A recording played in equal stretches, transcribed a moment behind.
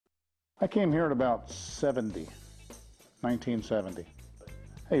I came here at about 1970.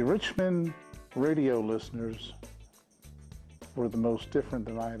 Hey, Richmond radio listeners were the most different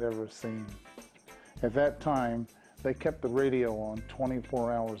than I had ever seen. At that time, they kept the radio on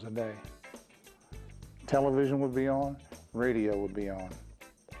 24 hours a day. Television would be on, radio would be on.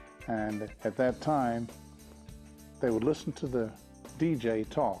 And at that time, they would listen to the DJ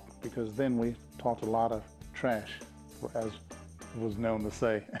talk, because then we talked a lot of trash, as was known to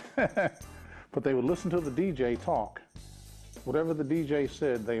say. But they would listen to the DJ talk. Whatever the DJ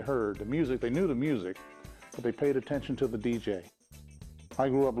said, they heard. The music, they knew the music, but they paid attention to the DJ. I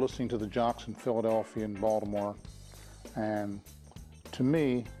grew up listening to the jocks in Philadelphia and Baltimore, and to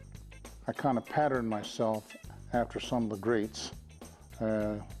me, I kind of patterned myself after some of the greats,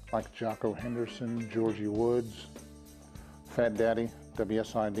 like Jocko Henderson, Georgie Woods, Fat Daddy,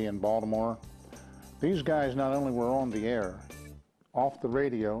 WSID in Baltimore. These guys not only were on the air, off the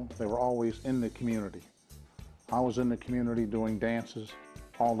radio, they were always in the community. I was in the community doing dances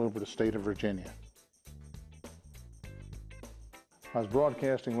all over the state of Virginia. I was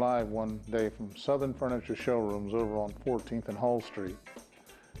broadcasting live one day from Southern Furniture Showrooms over on 14th and Hull Street,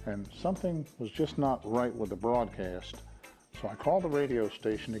 and something was just not right with the broadcast. So I called the radio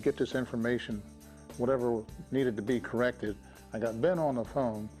station to get this information, whatever needed to be corrected. I got Ben on the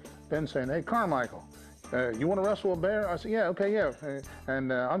phone. Ben saying, "Hey, Carmichael, you want to wrestle a bear?" I said, "Yeah, okay, yeah."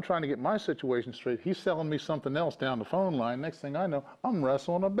 And I'm trying to get my situation straight. He's selling me something else down the phone line. Next thing I know, I'm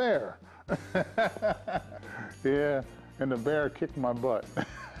wrestling a bear. Yeah, and the bear kicked my butt.